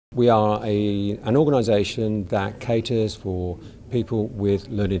We are an organisation that caters for people with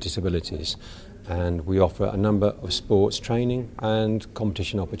learning disabilities, and we offer a number of sports training and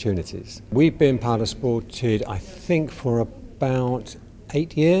competition opportunities. We've been part of Sported, I think, for about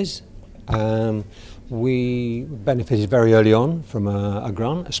 8 years. We benefited very early on from a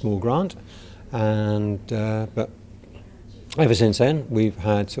grant, a small grant, but ever since then we've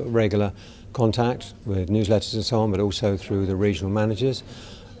had sort of regular contact with newsletters and so on, but also through the regional managers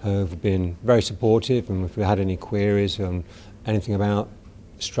who've been very supportive, and if we had any queries on anything about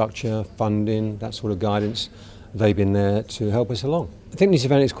structure, funding, that sort of guidance, they've been there to help us along. I think this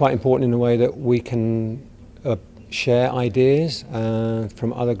event is quite important in the way that we can share ideas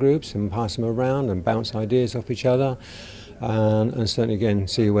from other groups and pass them around and bounce ideas off each other, and certainly again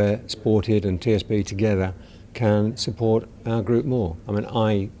see where Sported and TSB together can support our group more. I mean,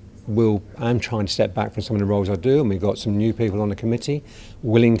 I'm trying to step back from some of the roles I do, and we've got some new people on the committee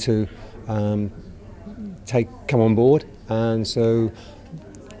willing to come on board, and so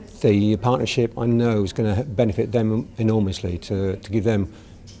the partnership I know is going to benefit them enormously to give them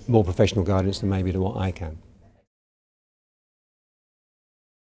more professional guidance than maybe to what I can.